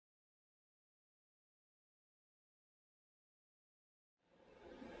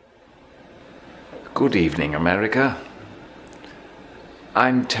Good evening, America.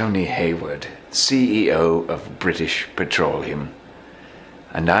 I'm Tony Hayward, CEO of British Petroleum,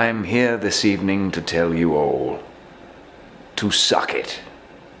 and I'm here this evening to tell you all to suck it.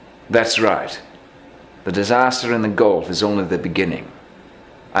 That's right. The disaster in the Gulf is only the beginning.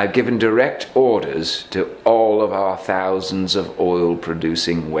 I've given direct orders to all of our thousands of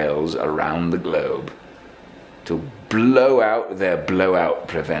oil-producing wells around the globe to blow out their blowout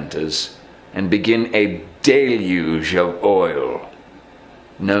preventers and begin a deluge of oil,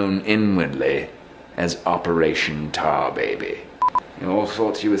 known inwardly as Operation Tar Baby. You all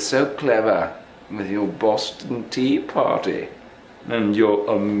thought you were so clever with your Boston Tea Party and your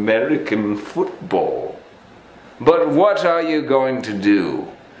American football. But what are you going to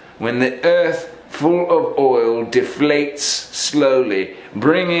do when the earth full of oil deflates slowly,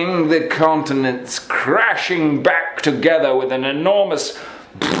 bringing the continents crashing back together with an enormous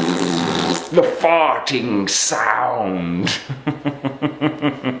the farting sound?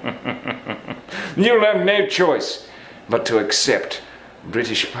 You'll have no choice but to accept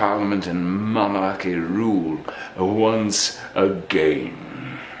British Parliament and monarchy rule once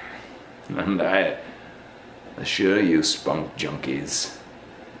again. And I assure you, spunk junkies,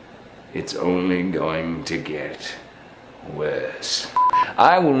 it's only going to get worse.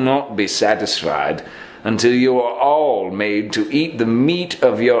 I will not be satisfied until you are all made to eat the meat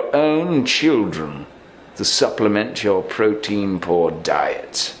of your own children to supplement your protein-poor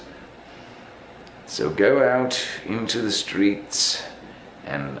diet. So go out into the streets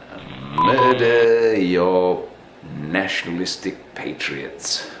and murder your nationalistic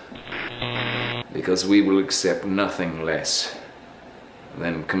patriots, because we will accept nothing less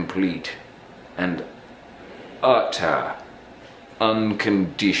than complete and utter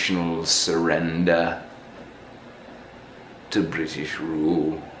unconditional surrender to British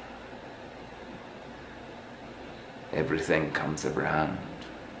rule. Everything comes around.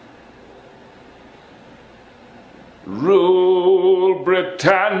 Rule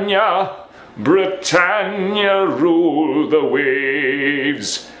Britannia, Britannia, rule the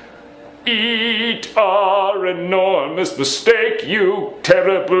waves. Eat our enormous mistake, you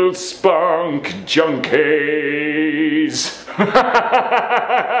terrible spunk junkies.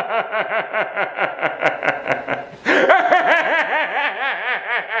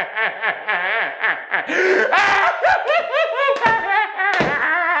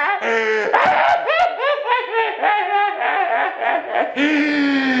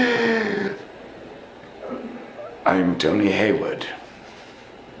 I'm Tony Hayward.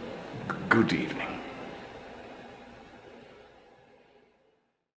 Good evening.